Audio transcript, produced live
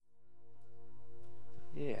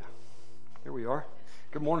Yeah, here we are.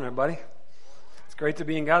 Good morning, everybody. It's great to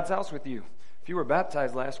be in God's house with you. If you were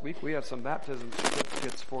baptized last week, we have some baptism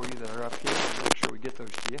certificates for you that are up here. We'll make sure we get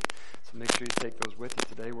those to you. So make sure you take those with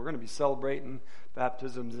you today. We're going to be celebrating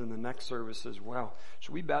baptisms in the next service as well.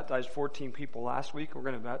 So we baptized 14 people last week. We're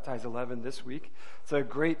going to baptize 11 this week. It's a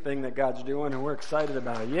great thing that God's doing, and we're excited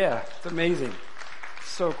about it. Yeah, it's amazing.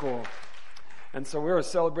 It's so cool. And so we were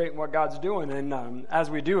celebrating what God's doing, and as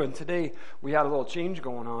we do, and today we had a little change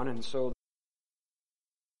going on, and so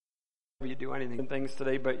you do anything things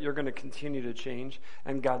today, but you're going to continue to change,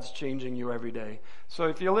 and God's changing you every day. So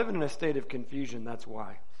if you're living in a state of confusion, that's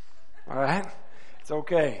why. All right? It's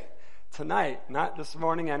okay. Tonight, not this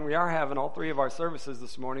morning, and we are having all three of our services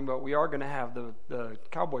this morning, but we are going to have the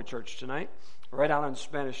Cowboy Church tonight, right out on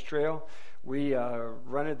Spanish Trail. We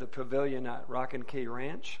rented the pavilion at Rockin' K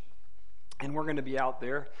Ranch. And we're going to be out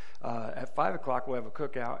there. At 5 o'clock, we'll have a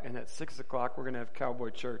cookout. And at 6 o'clock, we're going to have Cowboy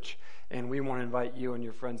Church. And we want to invite you and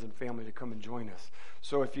your friends and family to come and join us.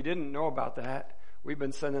 So if you didn't know about that, we've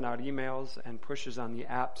been sending out emails and pushes on the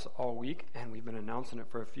apps all week. And we've been announcing it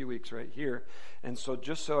for a few weeks right here. And so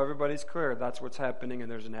just so everybody's clear, that's what's happening.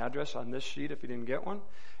 And there's an address on this sheet if you didn't get one.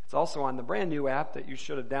 It's also on the brand new app that you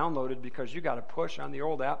should have downloaded, because you got a push on the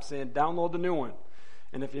old app saying download the new one.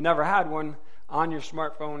 And if you never had one on your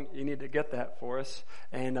smartphone, you need to get that for us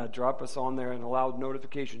and drop us on there and allow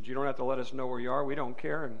notifications. You don't have to let us know where you are. We don't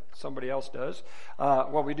care, and somebody else does.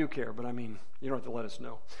 Well, we do care, but I mean, you don't have to let us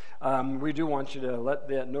know. We do want you to let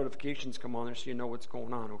the notifications come on there so you know what's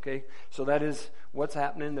going on, okay? So that is what's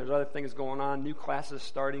happening. There's other things going on, new classes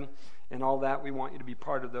starting, and all that. We want you to be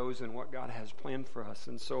part of those and what God has planned for us.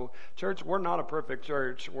 And so, church, we're not a perfect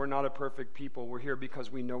church. We're not a perfect people. We're here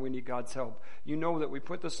because we know we need God's help. You know that we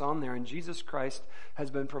put this on there, and Jesus Christ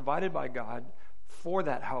has been provided by God for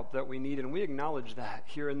that help that we need, and we acknowledge that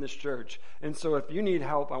here in this church. And so if you need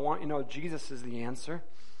help, I want you to know Jesus is the answer.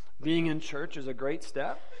 Being in church is a great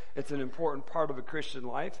step. It's an important part of a Christian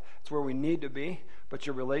life. It's where we need to be, but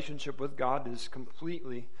your relationship with God is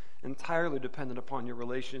entirely dependent upon your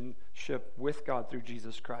relationship with God through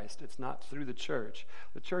Jesus Christ. It's not through the church.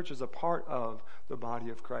 The church is a part of the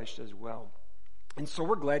body of Christ as well. And so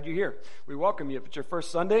we're glad you're here. We welcome you. If it's your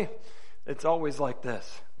first Sunday, it's always like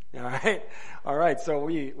this. All right. So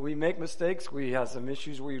we make mistakes. We have some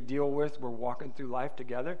issues we deal with. We're walking through life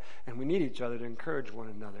together, and we need each other to encourage one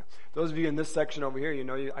another. Those of you in this section over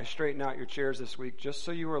here, I straightened out your chairs this week just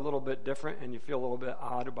so you were a little bit different and you feel a little bit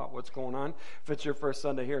odd about what's going on. If it's your first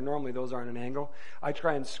Sunday here, normally those aren't an angle. I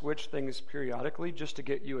try and switch things periodically just to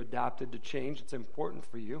get you adapted to change. It's important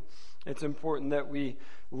for you. It's important that we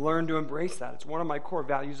learn to embrace that. It's one of my core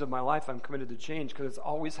values of my life. I'm committed to change because it's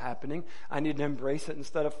always happening. I need to embrace it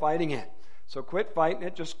instead of fighting it. So quit fighting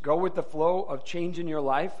it. Just go with the flow of change in your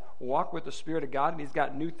life. Walk with the Spirit of God, and He's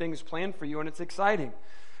got new things planned for you, and it's exciting.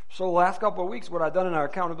 So the last couple of weeks, what I've done in our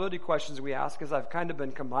accountability questions we ask is I've kind of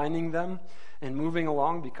been combining them and moving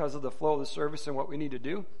along because of the flow of the service and what we need to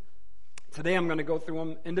do. Today I'm going to go through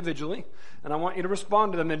them individually, and I want you to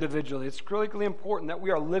respond to them individually. It's critically important that we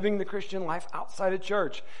are living the Christian life outside of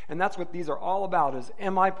church, and that's what these are all about, is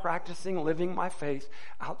am I practicing living my faith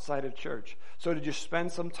outside of church? So did you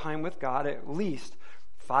spend some time with God, at least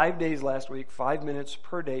 5 days last week, 5 minutes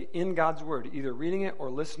per day in God's Word, either reading it or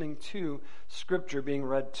listening to Scripture being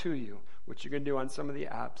read to you, which you can do on some of the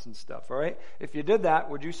apps and stuff, all right? If you did that,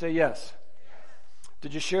 would you say yes?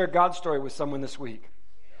 Did you share God's story with someone this week?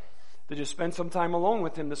 Did you spend some time alone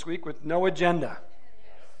with Him this week with no agenda?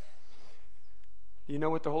 You know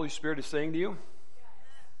what the Holy Spirit is saying to you?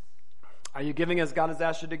 Are you giving as God has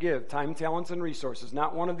asked you to give? Time, talents, and resources.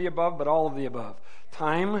 Not one of the above, but all of the above.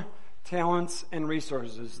 Time, talents, and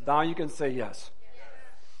resources. Now you can say yes.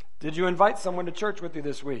 Did you invite someone to church with you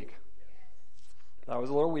this week? That was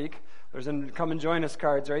a little weak. There's come and join us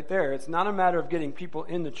cards right there. It's not a matter of getting people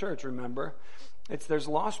in the church, remember. There's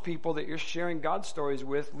lost people that you're sharing God's stories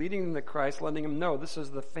with, leading them to Christ, letting them know this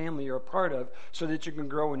is the family you're a part of so that you can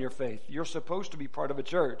grow in your faith. You're supposed to be part of a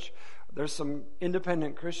church. There's some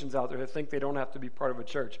independent Christians out there that think they don't have to be part of a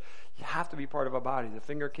church. You have to be part of a body. The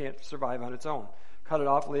finger can't survive on its own. Cut it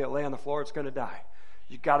off, lay on the floor, it's going to die.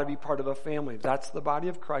 You've got to be part of a family. That's the body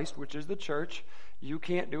of Christ, which is the church. You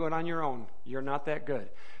can't do it on your own. You're not that good.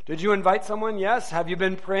 Did you invite someone? Yes. Have you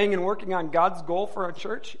been praying and working on God's goal for our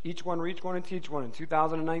church? Each one, reach one, and teach one in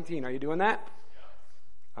 2019. Are you doing that?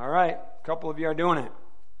 All right. A couple of you are doing it.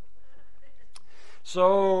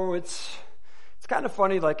 So it's kind of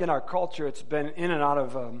funny, like in our culture, it's been in and out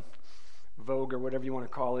of vogue or whatever you want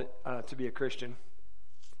to call it to be a Christian.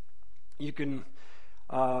 You can,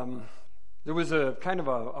 there was a kind of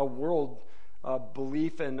a world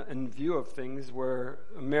belief and view of things where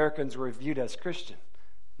Americans were viewed as Christian.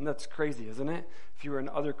 And that's crazy, isn't it? If you were in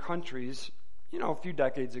other countries, a few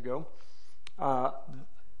decades ago,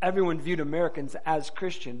 everyone viewed Americans as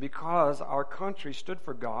Christian because our country stood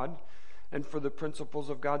for God and for the principles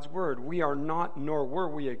of God's Word. We are not, nor were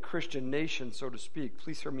we, a Christian nation, so to speak.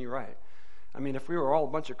 Please hear me right. I mean, if we were all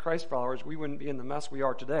a bunch of Christ followers, we wouldn't be in the mess we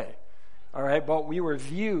are today. All right? But we were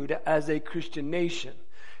viewed as a Christian nation.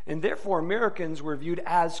 And therefore, Americans were viewed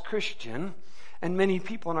as Christian, and many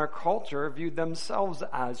people in our culture viewed themselves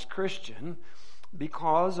as Christian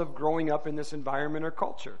because of growing up in this environment or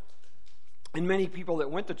culture. And many people that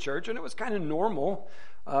went to church, and it was kind of normal.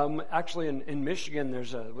 Actually, in Michigan,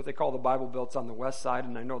 there's what they call the Bible Belt's on the west side,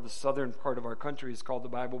 and I know the southern part of our country is called the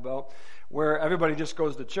Bible Belt, where everybody just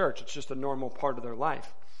goes to church. It's just a normal part of their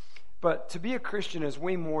life. But to be a Christian is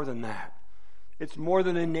way more than that. It's more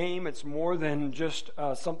than a name. It's more than just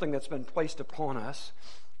something that's been placed upon us.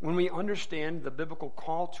 When we understand the biblical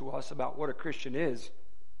call to us about what a Christian is,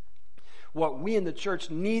 what we in the church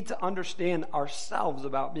need to understand ourselves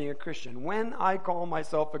about being a Christian. When I call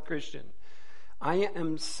myself a Christian, I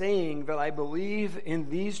am saying that I believe in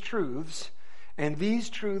these truths, and these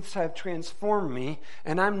truths have transformed me,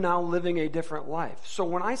 and I'm now living a different life. So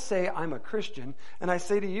when I say I'm a Christian, and I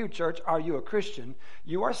say to you, church, are you a Christian?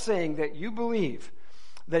 You are saying that you believe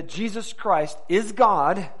that Jesus Christ is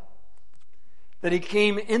God, that He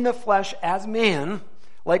came in the flesh as man,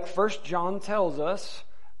 like 1 John tells us.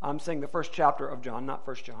 I'm saying the first chapter of John, not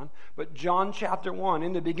 1 John, but John chapter 1.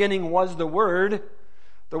 In the beginning was the Word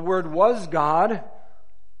was God,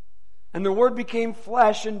 and the Word became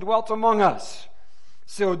flesh and dwelt among us.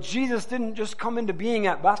 So Jesus didn't just come into being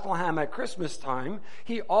at Bethlehem at Christmas time.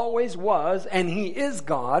 He always was, and He is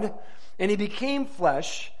God, and He became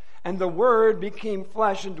flesh, and the Word became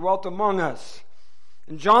flesh and dwelt among us.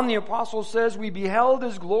 And John the Apostle says, we beheld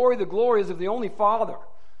His glory, the glory is of the only Father.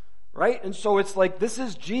 Right? And so it's like this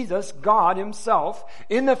is Jesus, God Himself,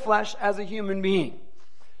 in the flesh as a human being.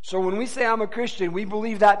 So when we say I'm a Christian, we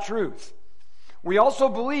believe that truth. We also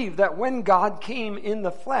believe that when God came in the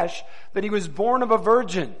flesh, that He was born of a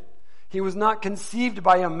virgin. He was not conceived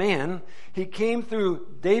by a man. He came through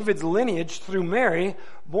David's lineage, through Mary,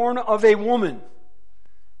 born of a woman.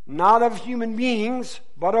 Not of human beings,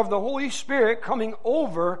 but of the Holy Spirit coming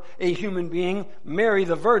over a human being, Mary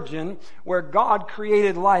the Virgin, where God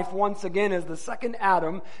created life once again as the second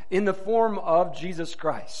Adam in the form of Jesus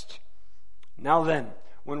Christ. Now then,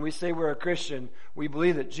 when we say we're a Christian, we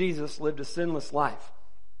believe that Jesus lived a sinless life,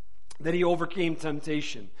 that He overcame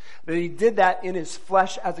temptation, that He did that in His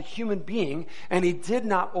flesh as a human being, and He did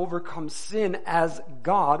not overcome sin as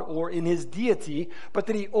God or in His deity, but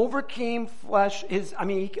that He overcame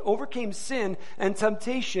He overcame sin and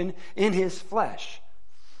temptation in His flesh.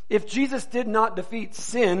 If Jesus did not defeat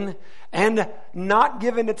sin and not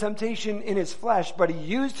give in to temptation in His flesh, but He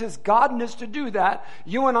used His godness to do that,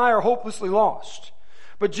 you and I are hopelessly lost.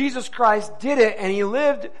 But Jesus Christ did it, and He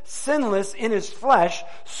lived sinless in His flesh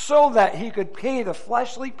so that He could pay the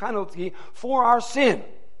fleshly penalty for our sin.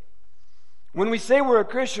 When we say we're a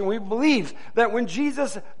Christian, we believe that when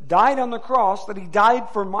Jesus died on the cross, that He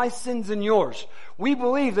died for my sins and yours. We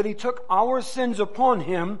believe that He took our sins upon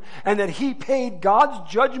Him and that He paid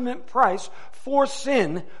God's judgment price for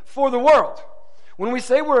sin for the world. When we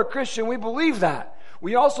say we're a Christian, we believe that.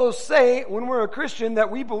 We also say, when we're a Christian, that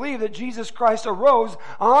we believe that Jesus Christ arose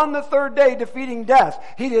on the third day, defeating death.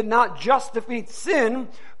 He did not just defeat sin,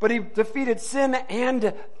 but He defeated sin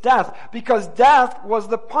and death, because death was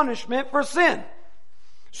the punishment for sin.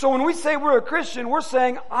 So when we say we're a Christian, we're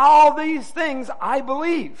saying all these things I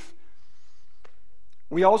believe.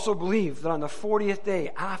 We also believe that on the 40th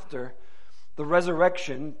day after the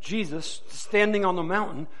resurrection, Jesus, standing on the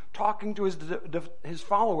mountain, talking to his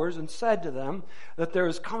followers, and said to them that there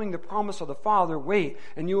is coming the promise of the Father. Wait,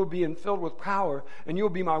 and you will be filled with power, and you will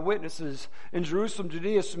be my witnesses in Jerusalem,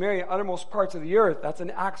 Judea, Samaria, uttermost parts of the earth. That's in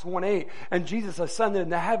Acts 1:8. And Jesus ascended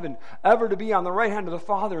into heaven, ever to be on the right hand of the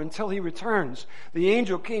Father until He returns. The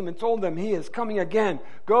angel came and told them, He is coming again.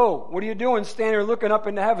 Go. What are you doing? Stand here looking up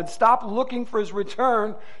into heaven. Stop looking for His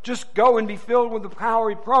return. Just go and be filled with the power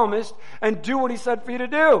He promised, and do what He said for you to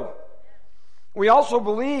do. We also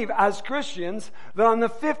believe as Christians that on the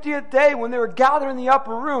 50th day when they were gathered in the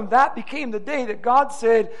upper room, that became the day that God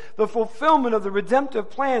said the fulfillment of the redemptive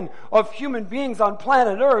plan of human beings on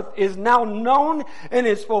planet Earth is now known and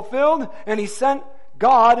is fulfilled, and He sent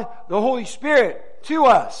God, the Holy Spirit, to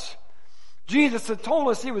us. Jesus had told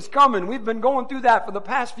us He was coming. We've been going through that for the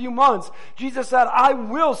past few months. Jesus said, I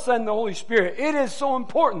will send the Holy Spirit. It is so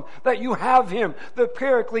important that you have Him, the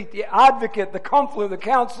Paraclete, the Advocate, the Comforter, the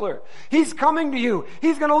Counselor. He's coming to you.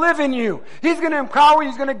 He's going to live in you. He's going to empower you.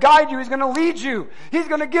 He's going to guide you. He's going to lead you. He's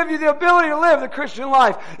going to give you the ability to live the Christian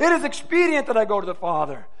life. It is expedient that I go to the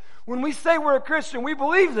Father. When we say we're a Christian, we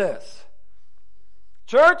believe this.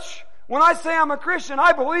 Church, when I say I'm a Christian,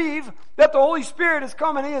 I believe that the Holy Spirit is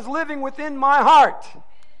coming. He is living within my heart.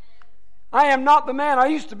 I am not the man I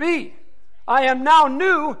used to be. I am now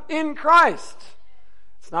new in Christ.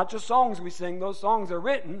 It's not just songs we sing. Those songs are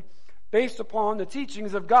written based upon the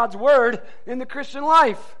teachings of God's Word in the Christian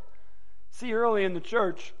life. See, early in the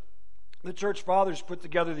church fathers put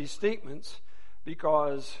together these statements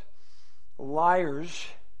because liars,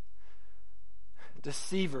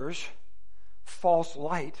 deceivers, false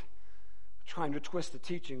light, trying to twist the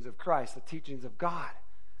teachings of Christ, the teachings of God.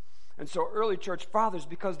 And so early church fathers,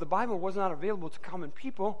 because the Bible was not available to common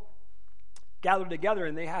people, gathered together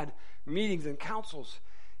and they had meetings and councils.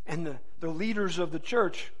 And the leaders of the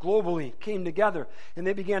church globally came together and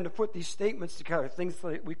they began to put these statements together, things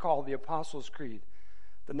that we call the Apostles' Creed,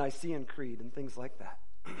 the Nicene Creed, and things like that.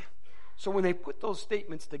 So when they put those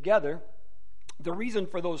statements together, the reason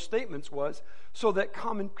for those statements was so that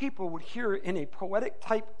common people would hear in a poetic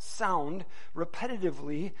type sound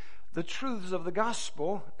repetitively the truths of the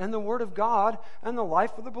gospel and the Word of God and the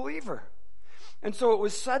life of the believer. And so it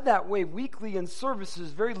was said that way weekly in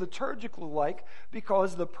services, very liturgical like,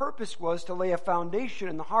 because the purpose was to lay a foundation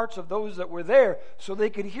in the hearts of those that were there so they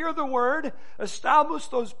could hear the Word, establish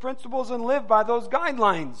those principles, and live by those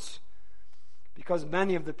guidelines. Because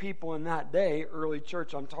many of the people in that day, early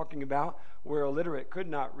church I'm talking about, were illiterate, could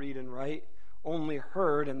not read and write, only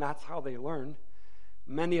heard, and that's how they learned.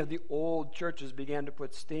 Many of the old churches began to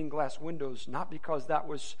put stained glass windows, not because that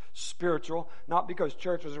was spiritual, not because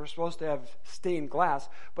churches were supposed to have stained glass,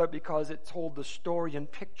 but because it told the story in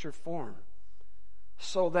picture form,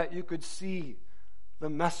 so that you could see the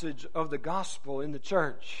message of the gospel in the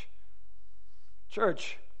church.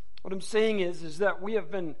 Church, what I'm saying is that we have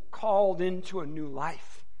been called into a new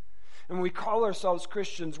life. And when we call ourselves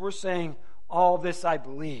Christians, we're saying, all this I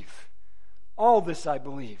believe. All this I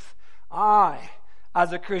believe. I,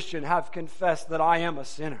 as a Christian, have confessed that I am a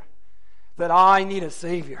sinner, that I need a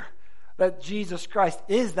Savior, that Jesus Christ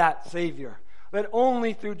is that Savior, that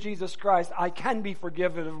only through Jesus Christ I can be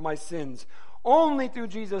forgiven of my sins. Only through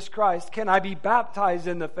Jesus Christ can I be baptized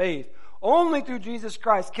in the faith. Only through Jesus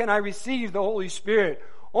Christ can I receive the Holy Spirit.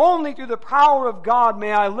 Only through the power of God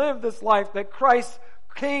may I live this life that Christ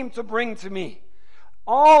came to bring to me.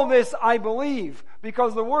 All this I believe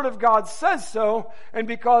because the Word of God says so and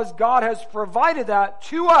because God has provided that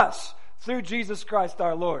to us through Jesus Christ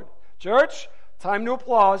our Lord. Church, time to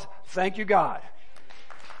applause. Thank you, God.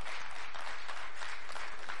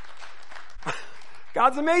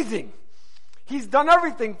 God's amazing. He's done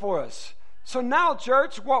everything for us. So now,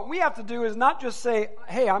 church, what we have to do is not just say,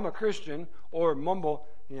 hey, I'm a Christian, or mumble,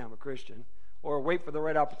 yeah, I'm a Christian, or wait for the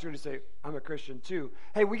right opportunity to say, I'm a Christian too.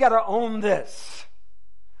 Hey, we got to own this.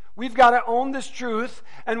 We've got to own this truth,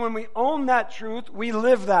 and when we own that truth, we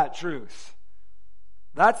live that truth.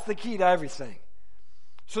 That's the key to everything.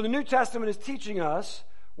 So the New Testament is teaching us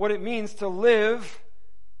what it means to live,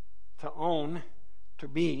 to own, to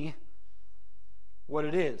be what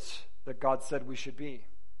it is that God said we should be.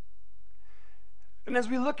 And as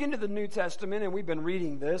we look into the New Testament, and we've been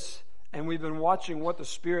reading this, and we've been watching what the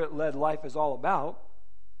Spirit-led life is all about,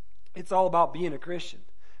 it's all about being a Christian.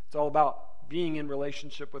 It's all about being in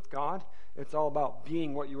relationship with God. It's all about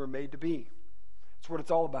being what you were made to be. It's what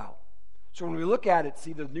it's all about. So when we look at it,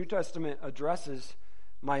 see, the New Testament addresses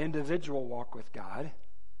my individual walk with God,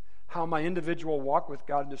 how my individual walk with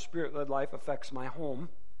God in the Spirit-led life affects my home,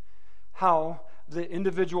 how the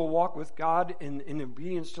individual walk with God in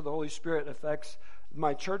obedience to the Holy Spirit affects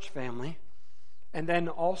my church family, and then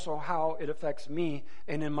also how it affects me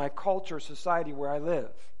and in my culture, society where I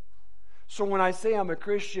live. So when I say I'm a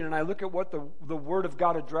Christian and I look at what the Word of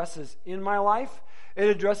God addresses in my life, it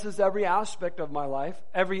addresses every aspect of my life,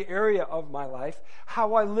 every area of my life,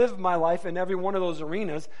 how I live my life in every one of those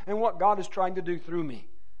arenas, and what God is trying to do through me.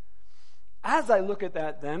 As I look at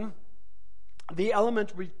that then, the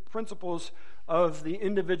elementary principles of the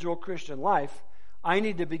individual Christian life, I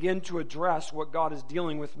need to begin to address what God is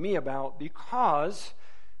dealing with me about, because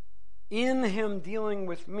in Him dealing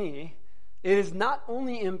with me, it is not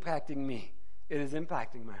only impacting me, it is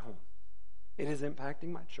impacting my home. It is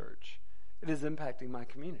impacting my church. It is impacting my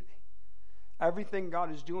community. Everything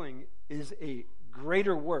God is doing is a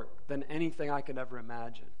greater work than anything I could ever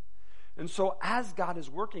imagine. And so as God is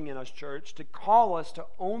working in us, church, to call us to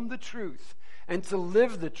own the truth and to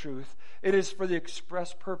live the truth, it is for the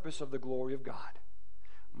express purpose of the glory of God.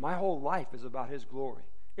 My whole life is about His glory.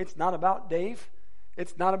 It's not about Dave.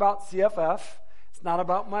 It's not about CFF. It's not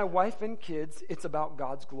about my wife and kids. It's about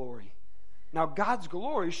God's glory. Now, God's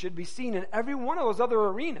glory should be seen in every one of those other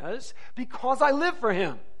arenas because I live for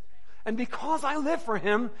Him. And because I live for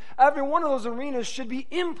Him, every one of those arenas should be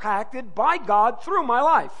impacted by God through my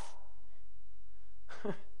life.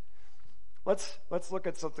 Let's look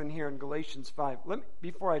at something here in Galatians 5.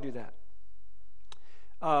 Before I do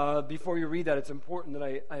that, before you read that, it's important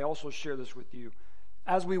that I also share this with you.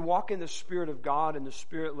 As we walk in the Spirit of God and the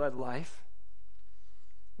Spirit-led life,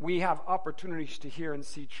 we have opportunities to hear and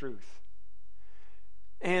see truth.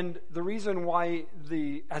 And the reason why,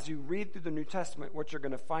 as you read through the New Testament, what you're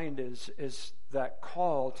going to find is that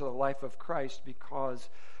call to the life of Christ, because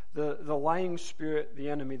the lying spirit, the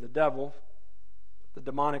enemy, the devil, the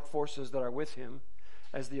demonic forces that are with him,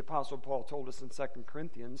 as the Apostle Paul told us in 2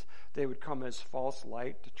 Corinthians, they would come as false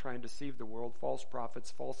light to try and deceive the world, false prophets,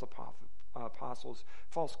 false apostles,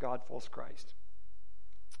 false God, false Christ.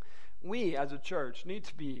 We, as a church, need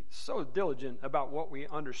to be so diligent about what we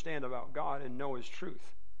understand about God and know His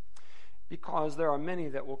truth. Because there are many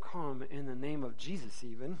that will come in the name of Jesus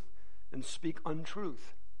even and speak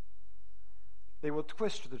untruth. They will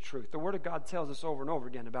twist the truth. The Word of God tells us over and over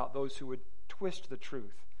again about those who would twist the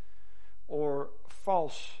truth or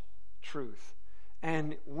false truth.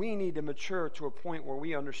 And we need to mature to a point where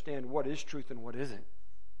we understand what is truth and what isn't.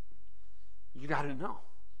 You got to know.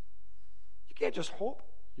 You can't just hope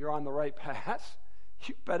you're on the right path.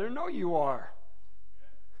 You better know you are.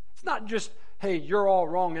 It's not just, hey, you're all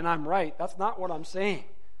wrong and I'm right. That's not what I'm saying.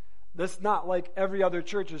 That's not like every other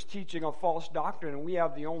church is teaching a false doctrine and we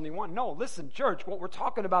have the only one. No, listen, church, what we're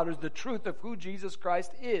talking about is the truth of who Jesus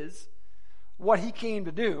Christ is, what He came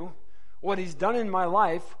to do, what He's done in my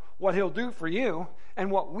life, what He'll do for you, and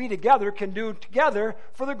what we together can do together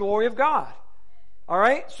for the glory of God. All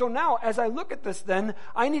right? So now, as I look at this then,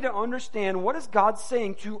 I need to understand what is God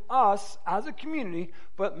saying to us as a community,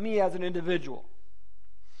 but me as an individual.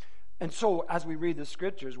 And so, as we read the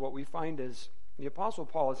Scriptures, what we find is the Apostle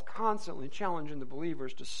Paul is constantly challenging the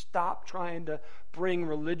believers to stop trying to bring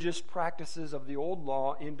religious practices of the old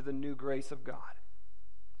law into the new grace of God.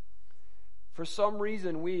 For some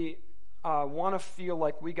reason, we want to feel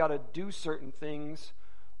like we got to do certain things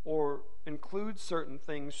or include certain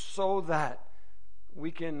things so that we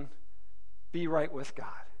can be right with God.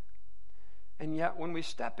 And yet, when we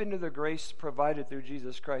step into the grace provided through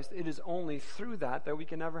Jesus Christ, it is only through that we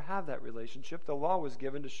can ever have that relationship. The law was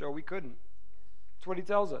given to show we couldn't. That's what he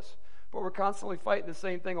tells us. But we're constantly fighting the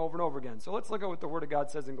same thing over and over again. So let's look at what the Word of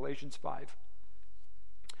God says in Galatians 5.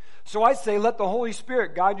 So I say, let the Holy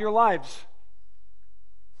Spirit guide your lives.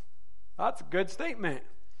 That's a good statement.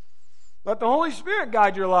 Let the Holy Spirit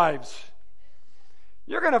guide your lives.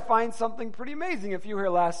 You're going to find something pretty amazing if you were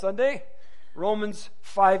here last Sunday. Romans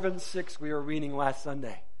 5 and 6 we were reading last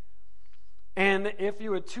Sunday. And if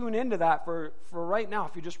you would tune into that for right now,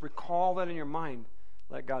 if you just recall that in your mind,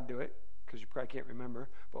 let God do it, because you probably can't remember,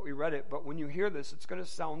 but we read it. But when you hear this, it's going to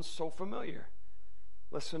sound so familiar.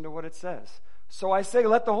 Listen to what it says. So I say,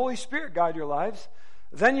 let the Holy Spirit guide your lives.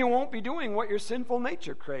 Then you won't be doing what your sinful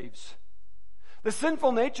nature craves. The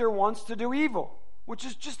sinful nature wants to do evil, which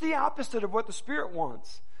is just the opposite of what the Spirit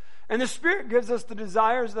wants. And the Spirit gives us the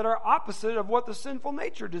desires that are opposite of what the sinful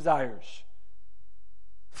nature desires.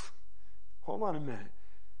 Hold on a minute.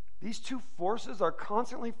 These two forces are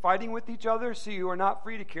constantly fighting with each other, so you are not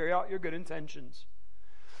free to carry out your good intentions.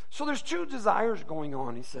 So there's two desires going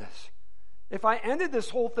on, he says. If I ended this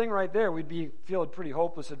whole thing right there, we'd be feeling pretty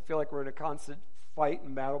hopeless and feel like we're in a constant fight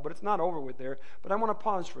and battle, but it's not over with there. But I want to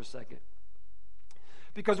pause for a second.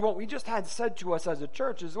 Because what we just had said to us as a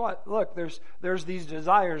church is what? Look, there's these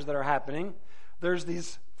desires that are happening. There's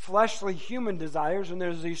these fleshly human desires, and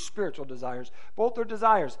there's these spiritual desires. Both are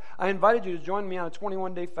desires. I invited you to join me on a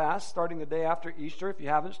 21-day fast starting the day after Easter. If you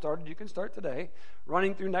haven't started, you can start today.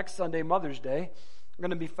 Running through next Sunday, Mother's Day. I'm going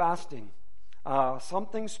to be fasting.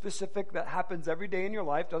 Something specific that happens every day in your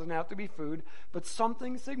life, doesn't have to be food, but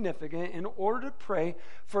something significant in order to pray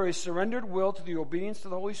for a surrendered will to the obedience to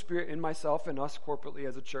the Holy Spirit in myself and us corporately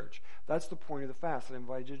as a church. That's the point of the fast. I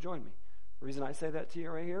invited you to join me. The reason I say that to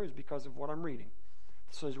you right here is because of what I'm reading.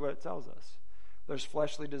 This is what it tells us. There's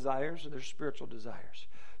fleshly desires and there's spiritual desires.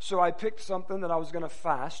 So I picked something that I was going to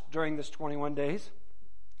fast during this 21 days,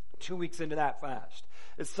 2 weeks into that fast.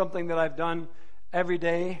 It's something that I've done every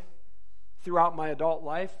day throughout my adult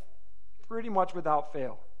life, pretty much without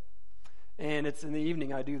fail. And it's in the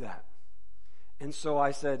evening I do that. And so I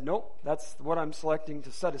said, nope, that's what I'm selecting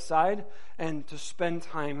to set aside and to spend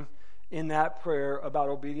time in that prayer about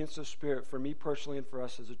obedience to the Spirit for me personally and for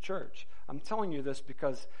us as a church. I'm telling you this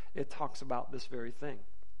because it talks about this very thing.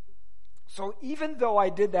 So even though I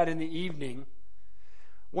did that in the evening,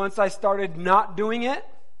 once I started not doing it,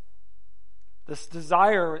 this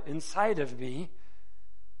desire inside of me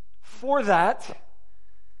for that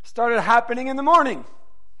started happening in the morning.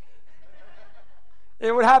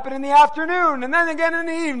 It would happen in the afternoon and then again in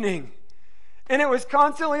the evening. And it was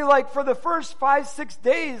constantly like for the first 5-6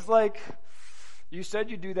 days, like, you said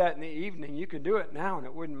you do that in the evening. You can do it now and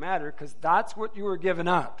it wouldn't matter because that's what you were giving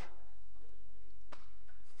up.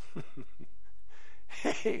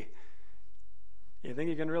 Hey, you think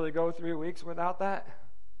you can really go 3 weeks without that?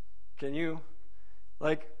 Can you?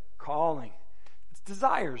 Like calling. It's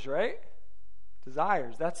desires, right?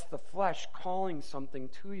 Desires. That's the flesh calling something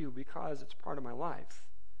to you because it's part of my life.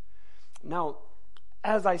 Now,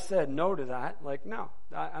 as I said no to that, like, no,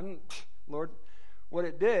 Lord, what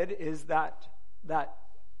it did is that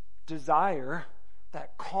desire,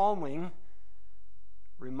 that calling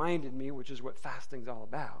reminded me, which is what fasting's all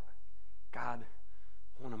about. God,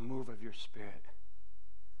 I want a move of your Spirit.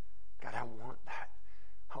 God, I want that.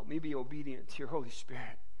 Help me be obedient to your Holy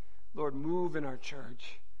Spirit. Lord, move in our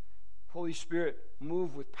church. Holy Spirit,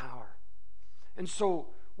 move with power. And so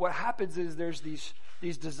what happens is there's these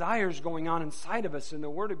desires going on inside of us. In the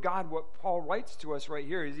Word of God, what Paul writes to us right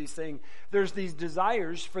here is he's saying there's these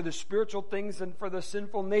desires for the spiritual things and for the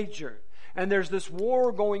sinful nature. And there's this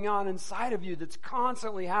war going on inside of you that's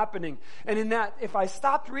constantly happening. And in that, if I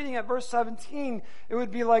stopped reading at verse 17, it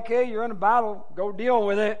would be like, hey, you're in a battle, go deal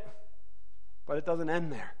with it. But it doesn't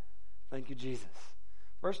end there. Thank you, Jesus.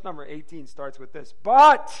 Verse number 18 starts with this.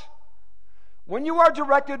 But when you are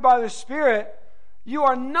directed by the Spirit, you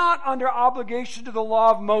are not under obligation to the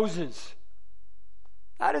law of Moses.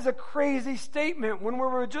 That is a crazy statement when we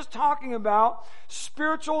were just talking about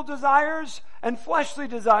spiritual desires and fleshly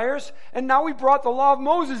desires, and now we brought the law of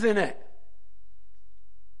Moses in it.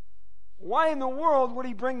 Why in the world would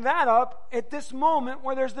he bring that up at this moment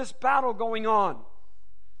where there's this battle going on?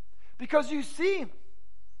 Because you see,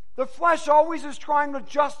 the flesh always is trying to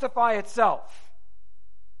justify itself.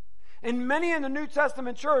 And many in the New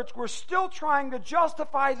Testament church were still trying to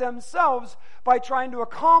justify themselves by trying to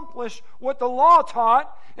accomplish what the law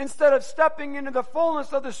taught instead of stepping into the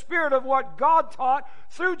fullness of the Spirit of what God taught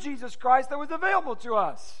through Jesus Christ that was available to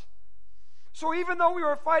us. So even though we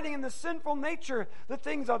were fighting in the sinful nature, the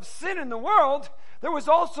things of sin in the world, there was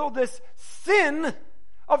also this sin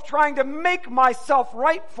of trying to make myself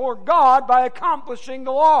right for God by accomplishing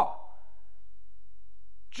the law.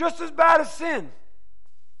 Just as bad as sin.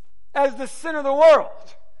 As the sin of the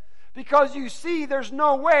world. Because you see, there's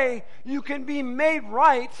no way you can be made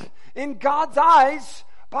right in God's eyes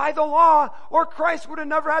by the law, or Christ would have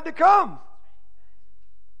never had to come.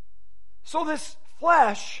 So this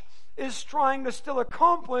flesh is trying to still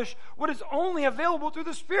accomplish what is only available through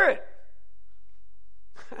the Spirit.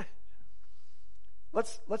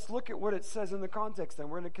 Let's look at what it says in the context then.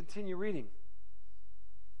 We're going to continue reading.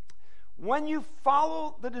 When you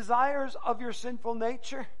follow the desires of your sinful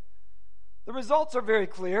nature, the results are very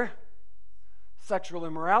clear. Sexual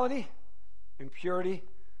immorality, impurity,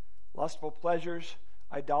 lustful pleasures,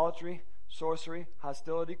 idolatry, sorcery,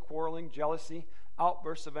 hostility, quarreling, jealousy,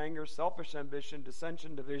 outbursts of anger, selfish ambition,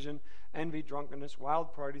 dissension, division, envy, drunkenness,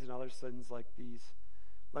 wild parties, and other sins like these.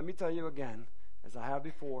 Let me tell you again, as I have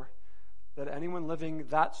before, that anyone living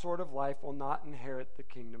that sort of life will not inherit the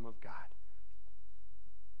kingdom of God.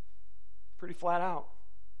 Pretty flat out.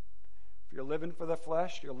 If you're living for the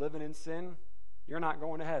flesh, you're living in sin, you're not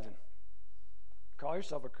going to heaven. Call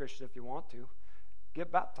yourself a Christian if you want to.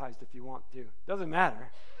 Get baptized if you want to. Doesn't matter.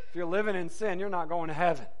 If you're living in sin, you're not going to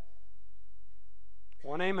heaven.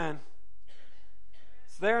 One amen.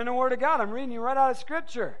 It's there in the Word of God. I'm reading you right out of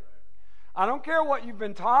Scripture. I don't care what you've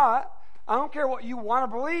been taught. I don't care what you want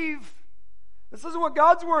to believe. This is what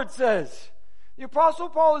God's Word says. The Apostle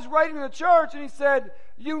Paul is writing to the church and he said,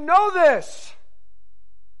 you know this.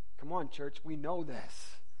 Come on, church, we know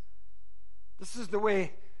this. This is the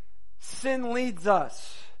way sin leads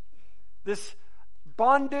us. This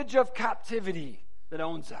bondage of captivity that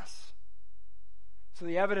owns us. So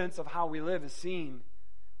the evidence of how we live is seen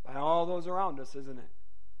by all those around us, isn't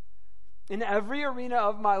it? In every arena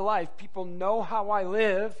of my life, people know how I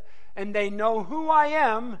live, and they know who I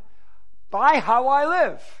am by how I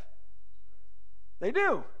live. They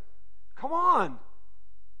do. Come on.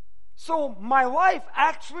 So my life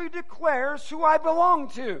actually declares who I belong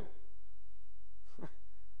to.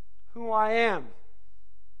 Who I am.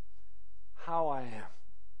 How I am.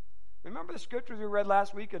 Remember the scriptures we read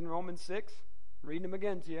last week in Romans 6? I'm reading them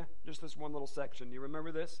again to you, just this one little section. You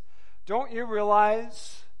remember this? Don't you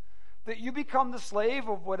realize that you become the slave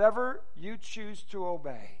of whatever you choose to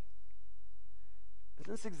obey?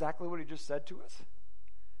 Isn't this exactly what he just said to us?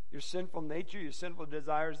 Your sinful nature, your sinful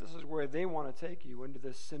desires, this is where they want to take you, into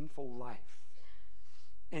this sinful life.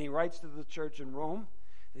 And he writes to the church in Rome,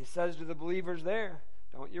 and he says to the believers there,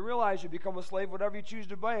 don't you realize you become a slave whatever you choose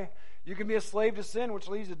to obey? You can be a slave to sin, which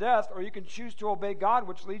leads to death, or you can choose to obey God,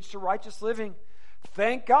 which leads to righteous living.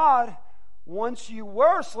 Thank God, once you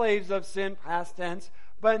were slaves of sin, past tense,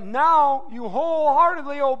 but now you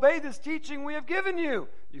wholeheartedly obey this teaching we have given you.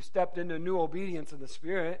 You stepped into new obedience in the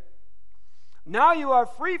Spirit. Now you are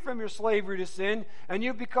free from your slavery to sin, and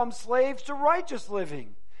you've become slaves to righteous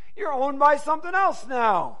living. You're owned by something else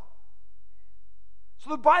now. So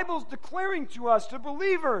the Bible's declaring to us, to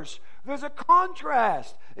believers, there's a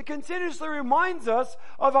contrast. It continuously reminds us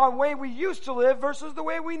of our way we used to live versus the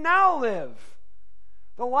way we now live.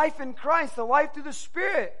 The life in Christ, the life through the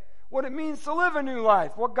Spirit, what it means to live a new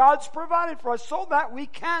life, what God's provided for us so that we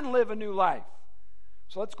can live a new life.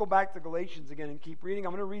 So let's go back to Galatians again and keep reading.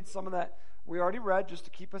 I'm going to read some of that we already read just to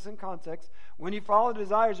keep us in context. When you follow the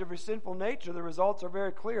desires of your sinful nature, the results are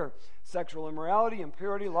very clear. Sexual immorality,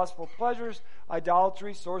 impurity, lustful pleasures,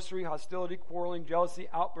 idolatry, sorcery, hostility, quarreling, jealousy,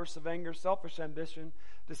 outbursts of anger, selfish ambition,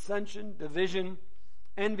 dissension, division,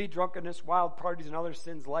 envy, drunkenness, wild parties, and other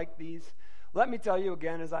sins like these. Let me tell you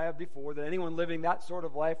again, as I have before, that anyone living that sort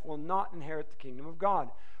of life will not inherit the kingdom of God.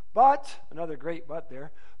 But, another great but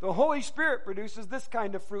there, the Holy Spirit produces this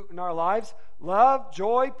kind of fruit in our lives: love,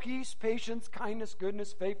 joy, peace, patience, kindness,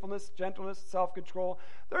 goodness, faithfulness, gentleness, self-control.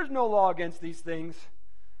 There's no law against these things.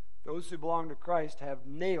 Those who belong to Christ have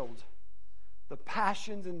nailed the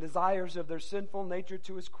passions and desires of their sinful nature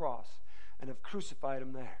to his cross and have crucified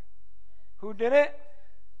him there. Who did it?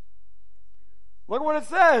 Look what it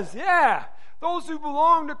says. Yeah. Those who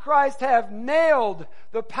belong to Christ have nailed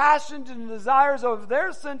the passions and desires of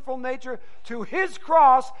their sinful nature to his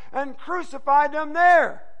cross and crucified them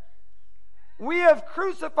there. We have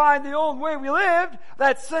crucified the old way we lived,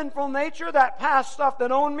 that sinful nature, that past stuff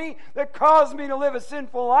that owned me, that caused me to live a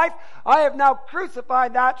sinful life. I have now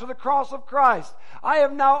crucified that to the cross of Christ. I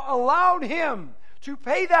have now allowed him to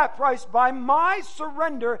pay that price by my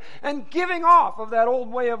surrender and giving off of that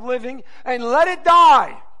old way of living and let it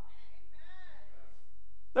die.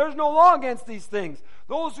 There's no law against these things.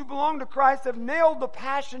 Those who belong to Christ have nailed the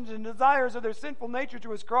passions and desires of their sinful nature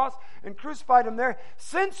to his cross and crucified him there.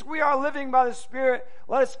 Since we are living by the Spirit,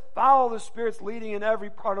 let us follow the Spirit's leading in every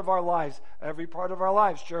part of our lives. Every part of our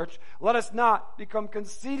lives, church. Let us not become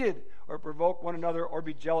conceited or provoke one another or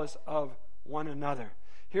be jealous of one another.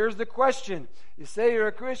 Here's the question. You say you're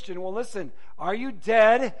a Christian. Well, listen. Are you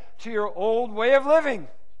dead to your old way of living?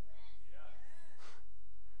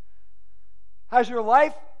 Has your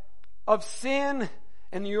life of sin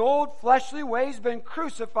and the old fleshly ways been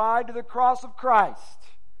crucified to the cross of Christ?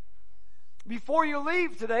 Before you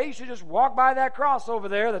leave today, you should just walk by that cross over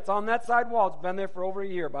there that's on that side wall. It's been there for over a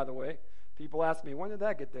year, by the way. People ask me, when did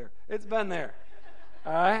that get there? It's been there.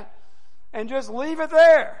 All right? And just leave it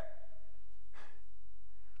there.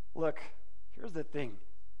 Look, here's the thing.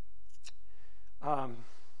 I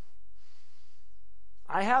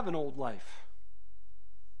have an old life.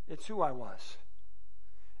 It's who I was.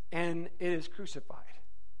 And it is crucified.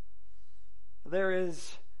 There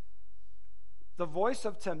is the voice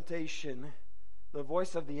of temptation, the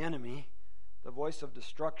voice of the enemy, the voice of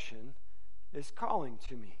destruction is calling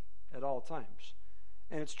to me at all times.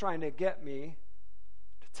 And it's trying to get me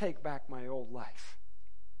to take back my old life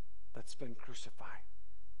that's been crucified.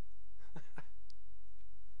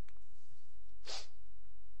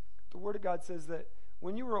 The Word of God says that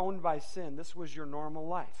when you were owned by sin, this was your normal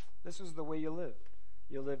life. This was the way you lived.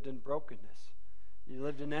 You lived in brokenness. You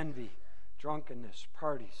lived in envy, drunkenness,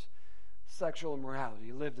 parties, sexual immorality.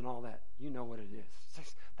 You lived in all that. You know what it is.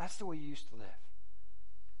 That's the way you used to live.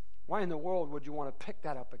 Why in the world would you want to pick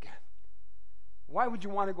that up again? Why would you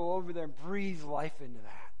want to go over there and breathe life into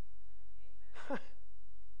that?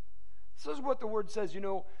 This is what the Word says. You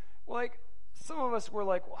know, like some of us were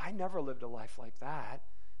like, well, I never lived a life like that.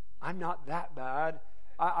 I'm not that bad.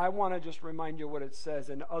 I want to just remind you what it says,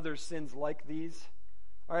 and other sins like these.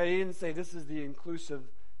 All right, he didn't say this is the inclusive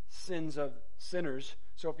sins of sinners.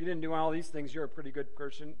 So if you didn't do all these things, you're a pretty good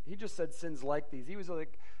person. He just said sins like these. He was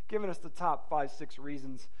like giving us the top 5, 6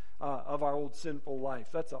 reasons of our old sinful life.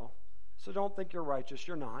 That's all. So don't think you're righteous.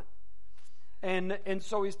 You're not. And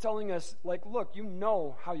so he's telling us, like, look, you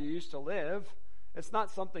know how you used to live. It's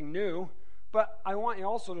not something new. But I want you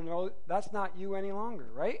also to know that's not you any longer,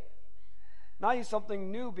 right? Now you have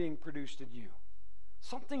something new being produced in you.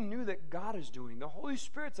 Something new that God is doing. The Holy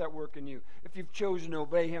Spirit's at work in you if you've chosen to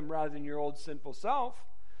obey Him rather than your old sinful self.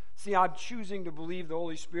 See, I'm choosing to believe the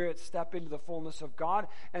Holy Spirit, step into the fullness of God.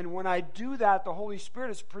 And when I do that, the Holy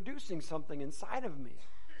Spirit is producing something inside of me.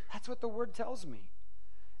 That's what the Word tells me.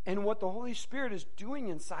 And what the Holy Spirit is doing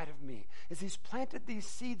inside of me is He's planted these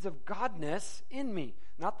seeds of Godness in me.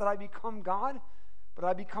 Not that I become God, but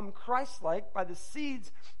I become Christ-like by the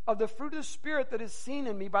seeds of the fruit of the Spirit that is seen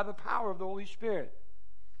in me by the power of the Holy Spirit.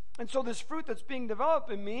 And so this fruit that's being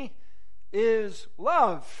developed in me is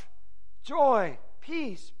love, joy,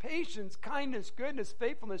 peace, patience, kindness, goodness,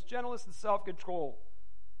 faithfulness, gentleness, and self-control.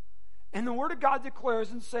 And the Word of God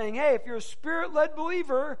declares in saying, hey, if you're a Spirit-led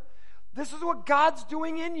believer, this is what God's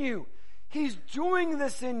doing in you. He's doing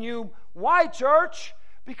this in you. Why, church?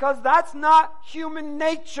 Because that's not human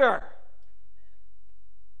nature.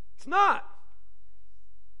 It's not.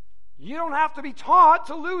 You don't have to be taught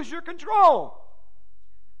to lose your control.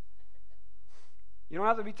 You don't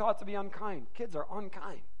have to be taught to be unkind. Kids are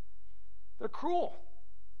unkind. They're cruel.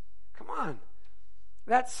 Come on.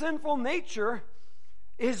 That sinful nature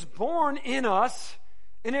is born in us,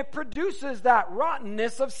 and it produces that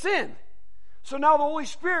rottenness of sin. So now the Holy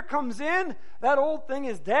Spirit comes in, that old thing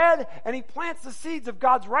is dead, and He plants the seeds of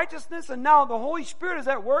God's righteousness, and now the Holy Spirit is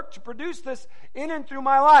at work to produce this in and through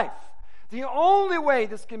my life. The only way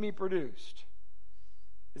this can be produced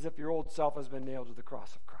is if your old self has been nailed to the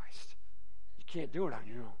cross of Christ. You can't do it on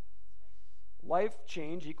your own. Life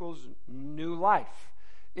change equals new life.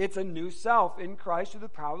 It's a new self in Christ through the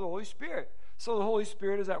power of the Holy Spirit. So the Holy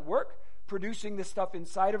Spirit is at work producing this stuff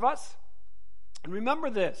inside of us. And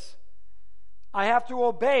remember this, I have to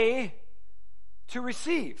obey to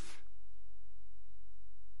receive.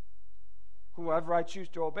 Whoever I choose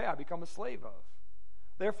to obey, I become a slave of.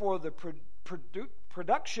 Therefore, the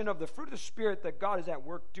production of the fruit of the Spirit that God is at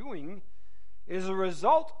work doing is a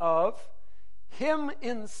result of Him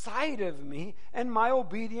inside of me and my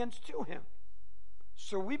obedience to Him.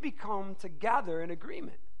 So we become together in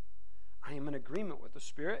agreement. I am in agreement with the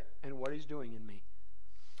Spirit and what He's doing in me.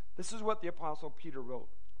 This is what the Apostle Peter wrote.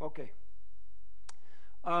 Okay.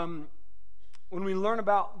 When we learn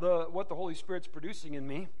about what the Holy Spirit's producing in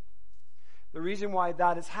me, the reason why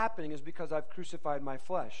that is happening is because I've crucified my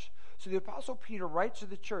flesh. So the Apostle Peter writes to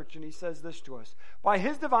the church and he says this to us. By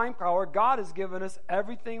His divine power, God has given us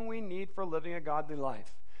everything we need for living a godly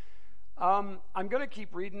life. I'm going to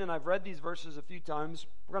keep reading, and I've read these verses a few times.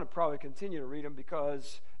 We're going to probably continue to read them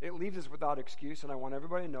because it leaves us without excuse, and I want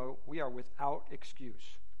everybody to know we are without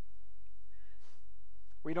excuse.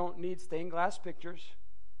 We don't need stained glass pictures.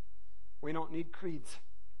 We don't need creeds.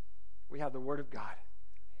 We have the Word of God.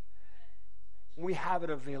 We have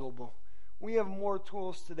it available. We have more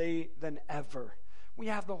tools today than ever. We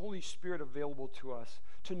have the Holy Spirit available to us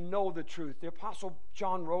to know the truth. The Apostle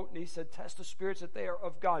John wrote and he said, test the spirits that they are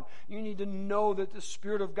of God. You need to know that the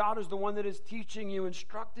Spirit of God is the one that is teaching you,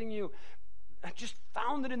 instructing you. I just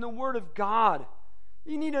found it in the Word of God.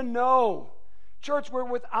 You need to know. Church, we're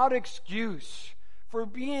without excuse for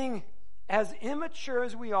being as immature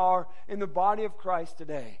as we are in the body of Christ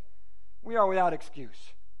today. We are without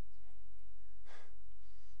excuse.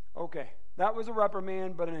 Okay, that was a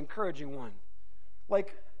reprimand, but an encouraging one.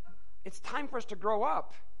 Like, it's time for us to grow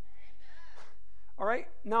up. All right?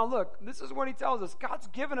 Now look, this is what he tells us. God's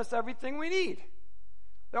given us everything we need.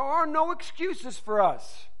 There are no excuses for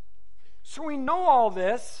us. So we know all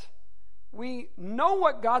this. We know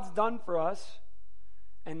what God's done for us.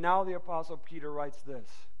 And now the Apostle Peter writes this.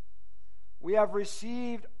 We have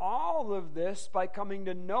received all of this by coming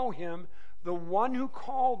to know Him, the one who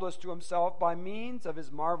called us to Himself by means of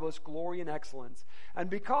His marvelous glory and excellence. And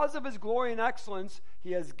because of His glory and excellence,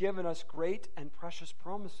 He has given us great and precious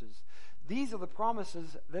promises. These are the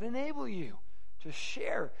promises that enable you to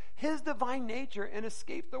share His divine nature and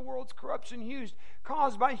escape the world's corruption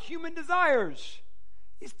caused by human desires.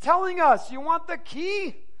 He's telling us, you want the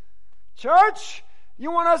key? Church, you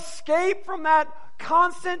want to escape from that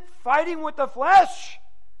constant fighting with the flesh?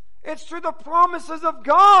 It's through the promises of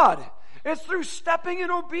God. It's through stepping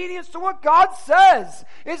in obedience to what God says.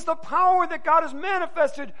 It's the power that God has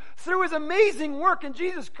manifested through His amazing work in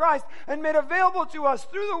Jesus Christ and made available to us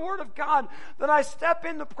through the Word of God that I step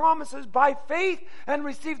in the promises by faith and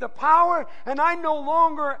receive the power, and I no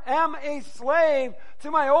longer am a slave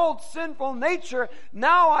to my old sinful nature.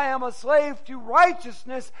 Now I am a slave to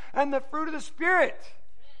righteousness and the fruit of the Spirit.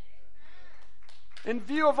 In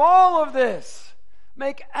view of all of this,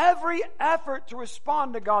 make every effort to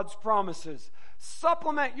respond to God's promises.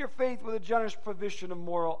 Supplement your faith with a generous provision of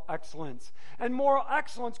moral excellence, and moral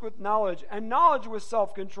excellence with knowledge, and knowledge with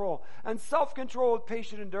self-control, and self-control with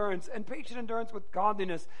patient endurance, and patient endurance with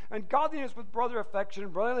godliness, and godliness with brotherly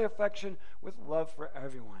affection with love for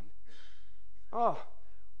everyone. Oh,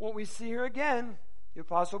 what we see here again, the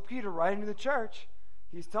Apostle Peter writing to the church,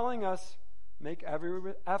 he's telling us, make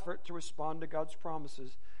every effort to respond to God's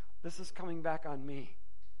promises. This is coming back on me.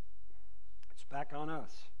 It's back on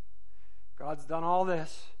us. God's done all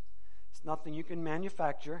this. It's nothing you can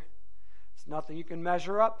manufacture. It's nothing you can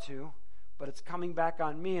measure up to, but it's coming back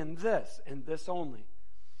on me and this only.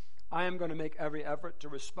 I am going to make every effort to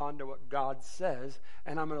respond to what God says,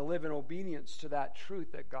 and I'm going to live in obedience to that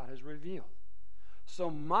truth that God has revealed. So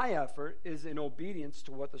my effort is in obedience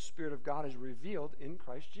to what the Spirit of God has revealed in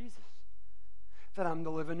Christ Jesus. That I'm to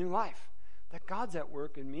live a new life. That God's at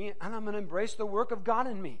work in me, and I'm going to embrace the work of God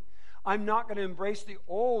in me. I'm not going to embrace the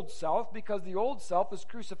old self because the old self is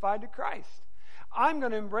crucified to Christ. I'm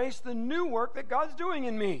going to embrace the new work that God's doing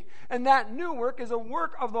in me. And that new work is a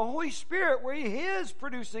work of the Holy Spirit where He is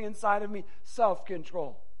producing inside of me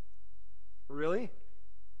self-control. Really?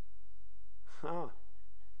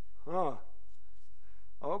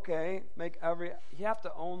 Okay, you have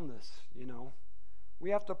to own this, We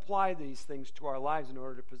have to apply these things to our lives in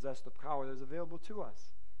order to possess the power that is available to us.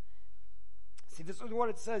 See, this is what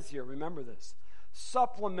it says here. Remember this.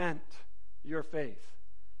 Supplement your faith.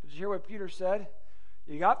 Did you hear what Peter said?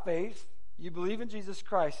 You got faith. You believe in Jesus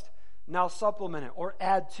Christ. Now supplement it or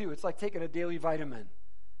add to. It's like taking a daily vitamin.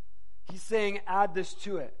 He's saying add this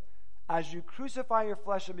to it. As you crucify your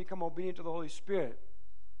flesh and become obedient to the Holy Spirit,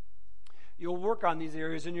 you'll work on these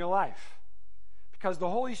areas in your life. Because the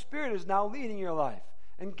Holy Spirit is now leading your life.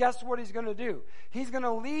 And guess what He's going to do? He's going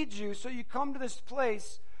to lead you so you come to this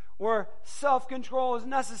place where self-control is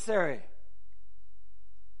necessary.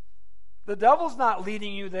 The devil's not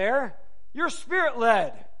leading you there. You're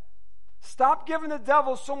Spirit-led. Stop giving the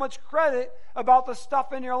devil so much credit about the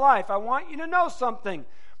stuff in your life. I want you to know something.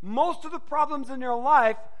 Most of the problems in your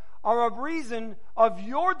life are a reason of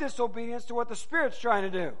your disobedience to what the Spirit's trying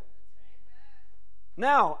to do.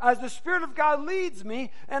 Now, as the Spirit of God leads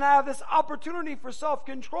me and I have this opportunity for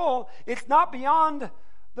self-control, it's not beyond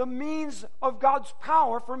the means of God's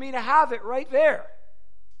power for me to have it right there.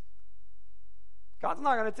 God's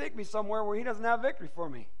not going to take me somewhere where He doesn't have victory for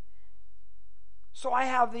me. So I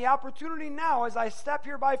have the opportunity now as I step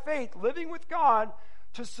here by faith, living with God,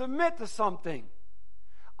 to submit to something.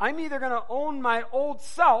 I'm either going to own my old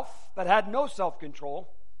self that had no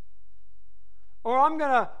self-control, or I'm going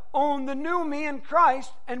to own the new me in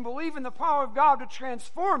Christ and believe in the power of God to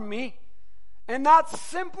transform me and not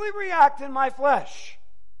simply react in my flesh.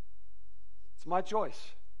 It's my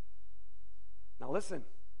choice. Now listen.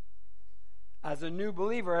 As a new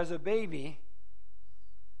believer, as a baby,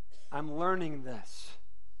 I'm learning this.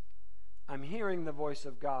 I'm hearing the voice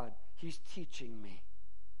of God. He's teaching me.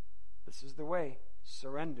 This is the way.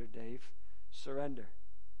 Surrender, Dave. Surrender.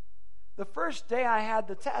 The first day I had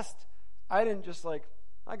the test, I didn't just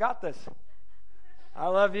I got this. I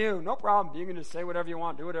love you. No problem. You can just say whatever you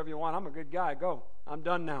want, do whatever you want. I'm a good guy. Go. I'm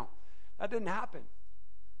done now. That didn't happen.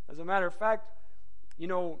 As a matter of fact,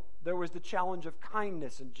 there was the challenge of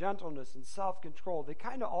kindness and gentleness and self-control. They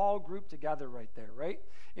kind of all grouped together right there, right?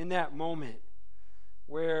 In that moment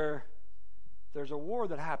where there's a war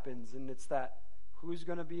that happens, and it's that, who's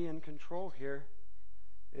going to be in control here?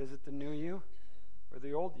 Is it the new you or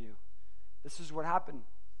the old you? This is what happened.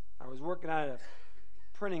 I was working at a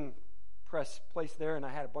printing press place there, and I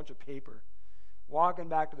had a bunch of paper. Walking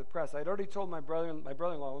back to the press, I'd already told my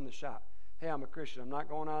brother-in-law owned the shop, hey, I'm a Christian. I'm not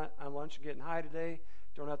going on lunch and getting high today.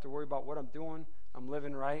 Don't have to worry about what I'm doing. I'm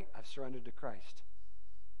living right. I've surrendered to Christ.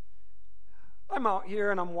 I'm out here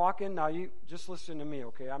and I'm walking. Now, you just listen to me,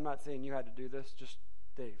 okay? I'm not saying you had to do this. Just,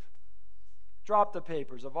 Dave. Drop the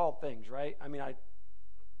papers of all things, right?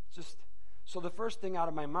 So the first thing out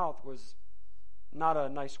of my mouth was not a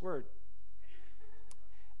nice word.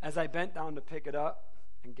 As I bent down to pick it up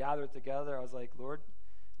and gather it together, I was like, Lord,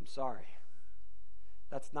 I'm sorry.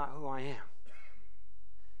 That's not who I am.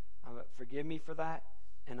 Forgive me for that,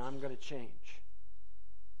 and I'm going to change.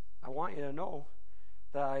 I want you to know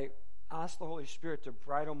that I asked the Holy Spirit to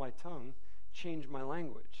bridle my tongue, change my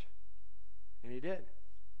language. And He did.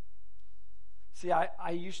 See,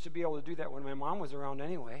 I used to be able to do that when my mom was around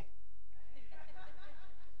anyway.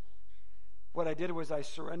 What I did was I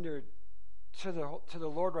surrendered to the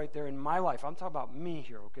Lord right there in my life. I'm talking about me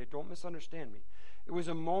here, okay? Don't misunderstand me. It was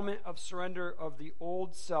a moment of surrender of the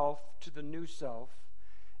old self to the new self.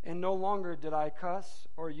 And no longer did I cuss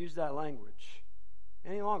or use that language.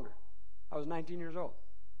 Any longer. I was 19 years old.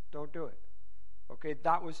 Don't do it. Okay,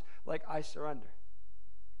 that was like, I surrender.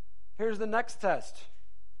 Here's the next test.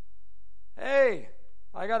 Hey,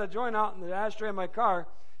 I got a joint out in the ashtray of my car.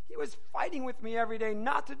 He was fighting with me every day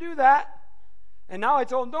not to do that. And now I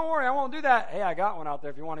told him, don't worry, I won't do that. Hey, I got one out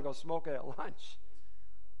there if you want to go smoke it at lunch.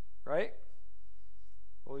 Right?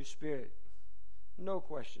 Holy Spirit. No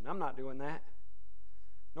question. I'm not doing that.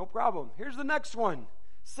 No problem. Here's the next one.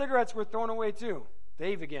 Cigarettes were thrown away too.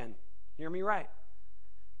 Dave again. Hear me right.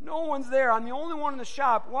 No one's there. I'm the only one in the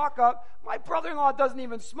shop. Walk up. My brother-in-law doesn't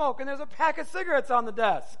even smoke, and there's a pack of cigarettes on the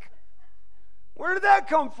desk. Where did that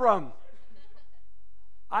come from?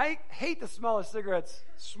 I hate the smell of cigarettes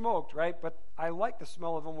smoked, right? But I like the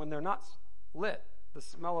smell of them when they're not lit. The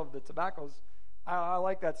smell of the tobaccos, I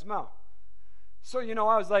like that smell. So,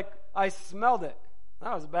 I was like, I smelled it.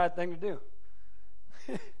 That was a bad thing to do.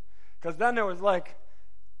 Because then it was like,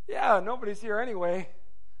 yeah, nobody's here anyway.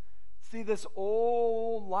 See, this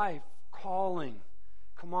old life calling.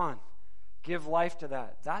 Come on, give life to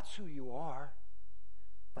that. That's who you are.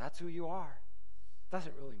 That's who you are.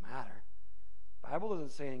 Doesn't really matter. Bible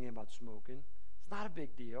doesn't say anything about smoking. It's not a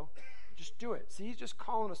big deal. Just do it. See, he's just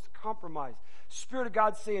calling us to compromise. Spirit of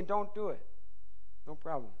God's saying, don't do it. No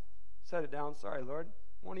problem. Set it down. Sorry, Lord.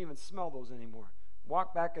 Won't even smell those anymore.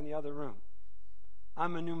 Walk back in the other room.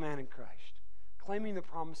 I'm a new man in Christ, claiming the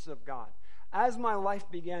promises of God. As my life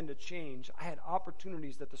began to change, I had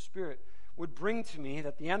opportunities that the Spirit would bring to me,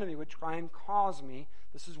 that the enemy would try and cause me.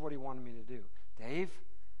 This is what he wanted me to do. Dave,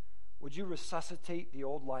 would you resuscitate the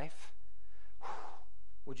old life?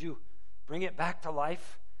 Would you bring it back to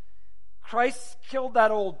life? Christ killed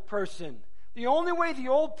that old person. The only way the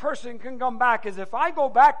old person can come back is if I go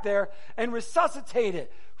back there and resuscitate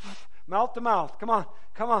it. Mouth to mouth. Come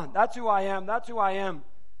on. That's who I am. That's who I am.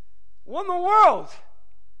 What in the world?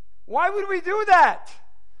 Why would we do that?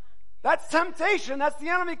 That's temptation. That's the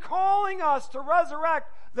enemy calling us to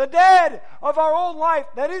resurrect the dead of our old life.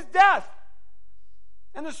 That is death.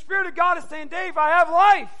 And the Spirit of God is saying, Dave, I have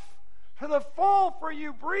life to the full for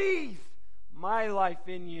you. Breathe my life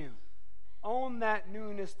in you. Own that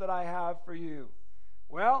newness that I have for you.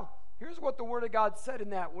 Well, here's what the Word of God said in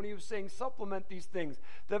that when he was saying supplement these things.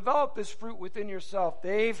 Develop this fruit within yourself,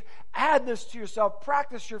 Dave. Add this to yourself.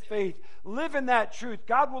 Practice your faith. Live in that truth.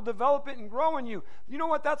 God will develop it and grow in you. You know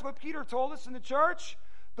what? That's what Peter told us in the church.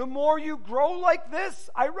 The more you grow like this,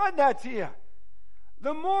 I read that to you.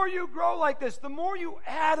 The more you grow like this, the more you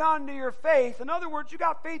add on to your faith. In other words, you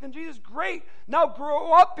got faith in Jesus. Great. Now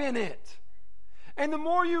grow up in it. And the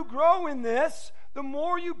more you grow in this, the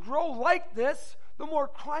more you grow like this, the more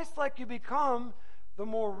Christ-like you become, the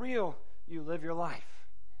more real you live your life.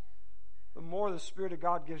 The more the Spirit of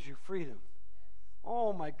God gives you freedom.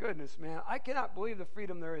 Oh my goodness, man. I cannot believe the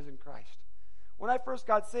freedom there is in Christ. When I first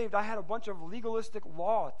got saved, I had a bunch of legalistic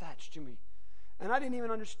law attached to me. And I didn't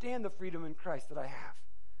even understand the freedom in Christ that I have.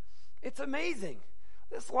 It's amazing.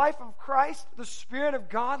 This life of Christ, the Spirit of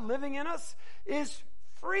God living in us, is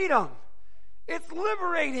freedom. It's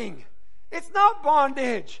liberating. It's not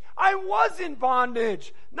bondage. I was in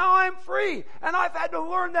bondage. Now I'm free. And I've had to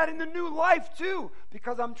learn that in the new life too,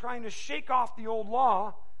 because I'm trying to shake off the old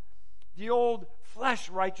law, the old flesh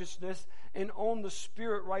righteousness, and own the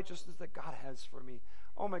Spirit righteousness that God has for me.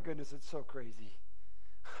 Oh my goodness, it's so crazy.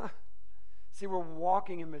 See, we're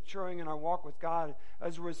walking and maturing in our walk with God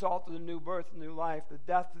as a result of the new birth, the new life, the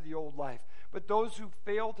death of the old life. But those who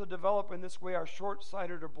fail to develop in this way are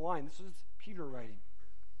short-sighted or blind. This is Peter writing.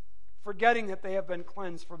 Forgetting that they have been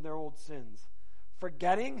cleansed from their old sins.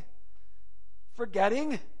 Forgetting?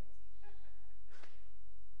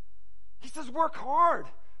 He says, work hard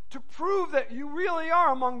to prove that you really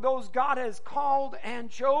are among those God has called and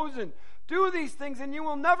chosen. Do these things and you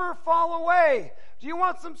will never fall away. Do you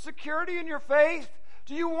want some security in your faith?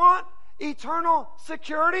 Do you want eternal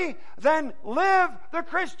security? Then live the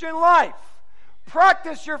Christian life.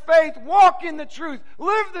 Practice your faith. Walk in the truth.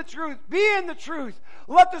 Live the truth. Be in the truth.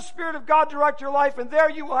 Let the Spirit of God direct your life, and there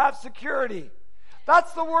you will have security.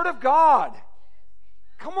 That's the Word of God.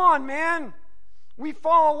 Come on, man. We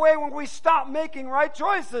fall away when we stop making right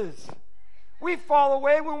choices. We fall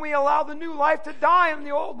away when we allow the new life to die and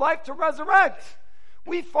the old life to resurrect.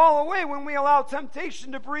 We fall away when we allow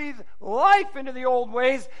temptation to breathe life into the old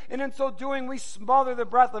ways, and in so doing we smother the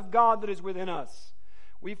breath of God that is within us.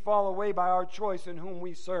 We fall away by our choice in whom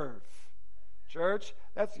we serve. Church,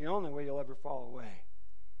 that's the only way you'll ever fall away,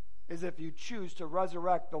 is if you choose to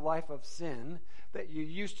resurrect the life of sin that you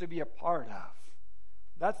used to be a part of.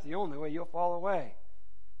 That's the only way you'll fall away.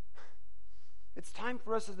 It's time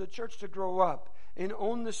for us as the church to grow up and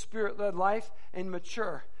own the Spirit-led life and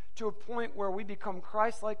mature to a point where we become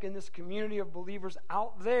Christ-like in this community of believers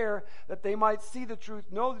out there, that they might see the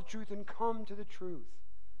truth, know the truth, and come to the truth.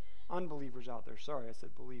 Unbelievers out there. Sorry, I said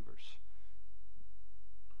believers.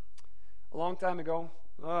 A long time ago,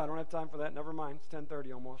 I don't have time for that. Never mind. It's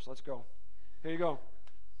 10:30 almost. Let's go. Here you go.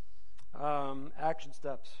 Action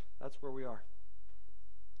steps. That's where we are.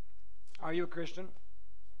 Are you a Christian?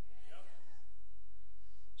 Yep.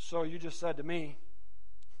 So you just said to me,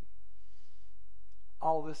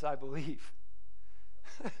 all this I believe.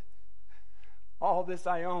 All this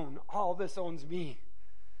I own. All this owns me.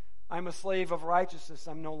 I'm a slave of righteousness.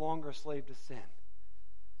 I'm no longer a slave to sin.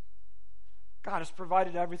 God has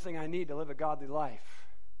provided everything I need to live a godly life.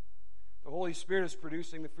 The Holy Spirit is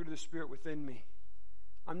producing the fruit of the Spirit within me.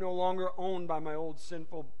 I'm no longer owned by my old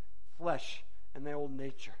sinful flesh and the old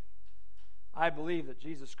nature. I believe that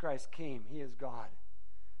Jesus Christ came. He is God.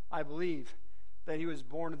 I believe that He was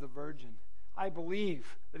born of the Virgin. I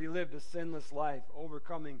believe that He lived a sinless life,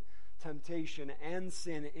 overcoming temptation and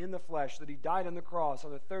sin in the flesh, that He died on the cross.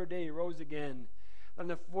 On the third day He rose again. On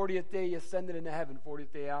the 40th day He ascended into heaven,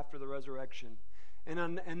 40th day after the resurrection.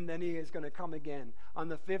 And then He is going to come again. On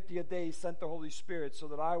the 50th day He sent the Holy Spirit so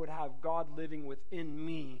that I would have God living within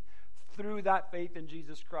me through that faith in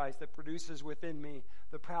Jesus Christ that produces within me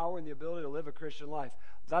the power and the ability to live a Christian life.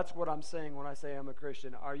 That's what I'm saying when I say I'm a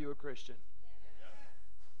Christian. Are you a Christian?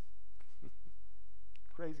 Yeah.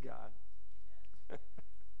 Praise God.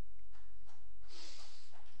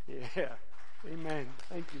 Yeah. Amen.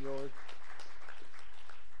 Thank you, Lord.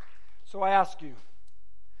 So I ask you,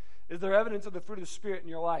 is there evidence of the fruit of the Spirit in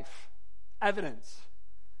your life? Evidence.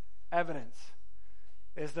 Evidence.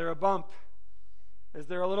 Is there a bump? Is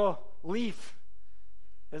there a little leaf?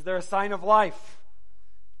 Is there a sign of life?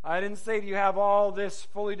 I didn't say that you have all this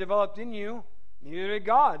fully developed in you. Neither did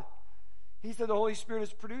God. He said the Holy Spirit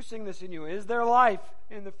is producing this in you. Is there life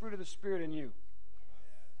in the fruit of the Spirit in you?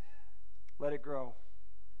 Let it grow.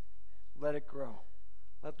 Let it grow.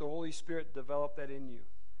 Let the Holy Spirit develop that in you.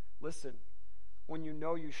 Listen, when you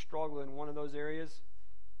know you struggle in one of those areas,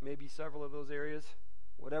 maybe several of those areas,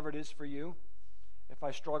 whatever it is for you, if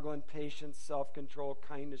I struggle in patience, self-control,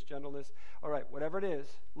 kindness, gentleness, all right, whatever it is,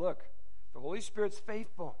 look, the Holy Spirit's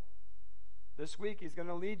faithful. This week He's going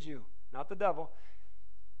to lead you, not the devil.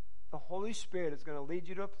 The Holy Spirit is going to lead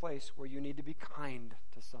you to a place where you need to be kind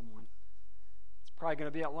to someone. It's probably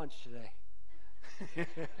going to be at lunch today.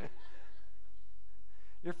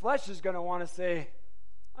 Your flesh is going to want to say,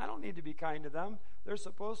 I don't need to be kind to them. They're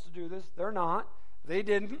supposed to do this. They're not. They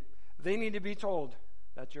didn't. They need to be told.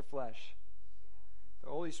 That's your flesh. The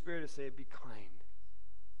Holy Spirit is saying, be kind.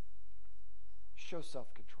 Show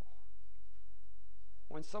self-control.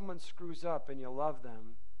 When someone screws up and you love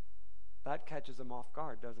them, that catches them off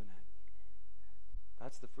guard, doesn't it?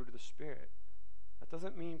 That's the fruit of the Spirit. That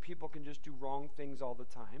doesn't mean people can just do wrong things all the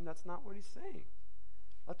time. That's not what He's saying.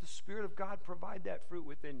 Let the Spirit of God provide that fruit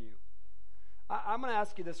within you. I'm going to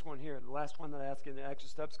ask you this one here, the last one that I ask you in the extra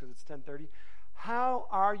steps because it's 10:30. How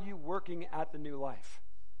are you working at the new life?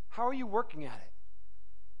 How are you working at it?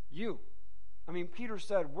 You. I mean, Peter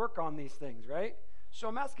said, work on these things, right? So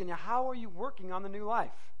I'm asking you, how are you working on the new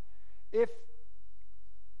life?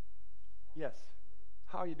 Yes,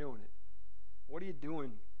 how are you doing it? What are you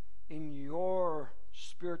doing in your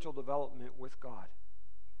spiritual development with God?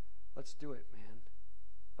 Let's do it, man.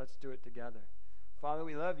 Let's do it together. Father,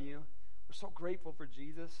 we love you. We're so grateful for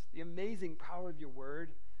Jesus, the amazing power of your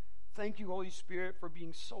word. Thank you, Holy Spirit, for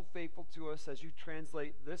being so faithful to us as you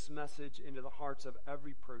translate this message into the hearts of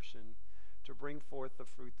every person to bring forth the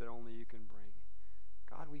fruit that only you can bring.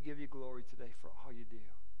 God, we give you glory today for all you do.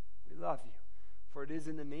 We love you. For it is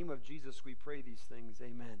in the name of Jesus we pray these things.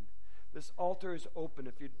 Amen. This altar is open.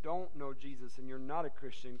 If you don't know Jesus and you're not a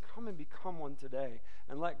Christian, come and become one today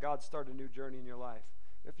and let God start a new journey in your life.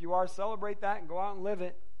 If you are, celebrate that and go out and live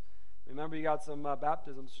it. Remember, you got some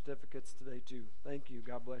baptism certificates today, too. Thank you.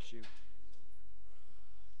 God bless you.